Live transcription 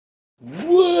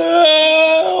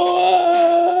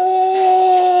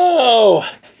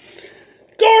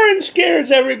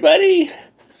scares, everybody?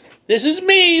 This is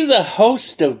me, the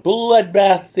host of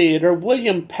Bloodbath Theater,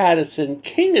 William Pattison,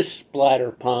 King of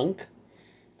Splatterpunk.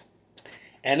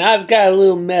 And I've got a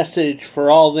little message for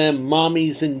all them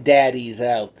mommies and daddies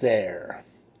out there.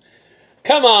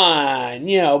 Come on,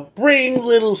 bring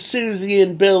little Susie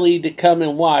and Billy to come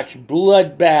and watch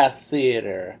Bloodbath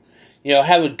Theater.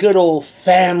 Have a good old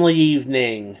family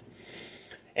evening.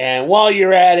 And while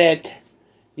you're at it,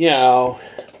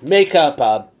 make up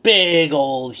a big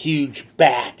old huge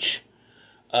batch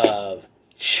of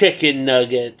chicken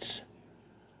nuggets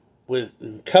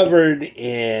covered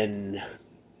in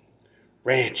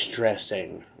ranch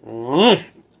dressing. Nom,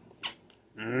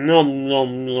 nom,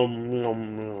 nom,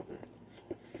 nom.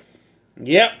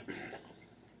 Yep.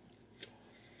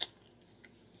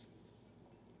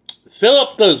 Fill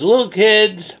up those little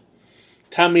kids'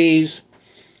 tummies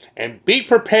and be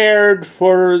prepared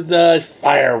for the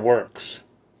fireworks.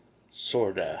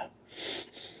 Sorta.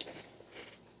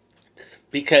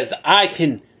 Because I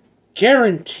can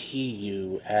guarantee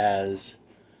you, as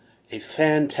a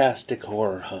fantastic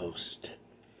horror host,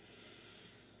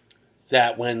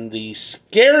 that when the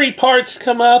scary parts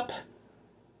come up,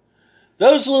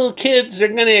 those little kids are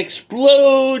going to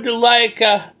explode like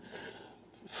a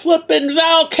flippin'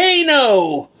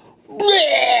 volcano.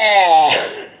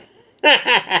 Bleh!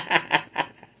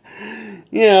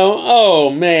 Oh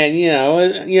man,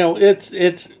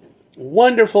 it's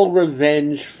wonderful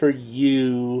revenge for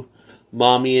you,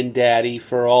 mommy and daddy,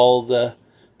 for all the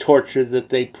torture that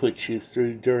they put you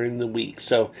through during the week.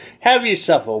 So have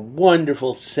yourself a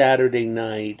wonderful Saturday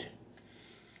night.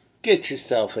 Get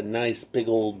yourself a nice big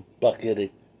old bucket of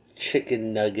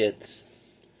chicken nuggets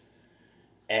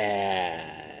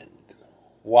and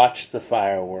watch the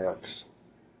fireworks.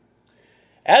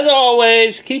 As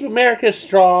always, keep America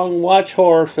strong, watch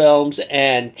horror films,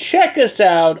 and check us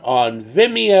out on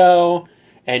Vimeo,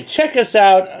 and check us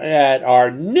out at our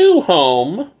new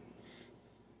home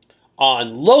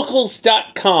on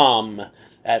Locals.com.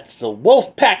 That's the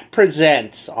Wolfpack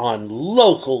Presents on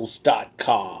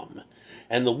Locals.com.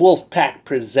 And the Wolfpack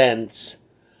Presents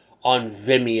on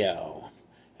Vimeo.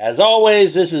 As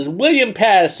always, this is William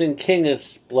Pattison, King of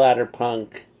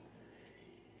Splatterpunk.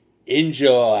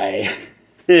 Enjoy.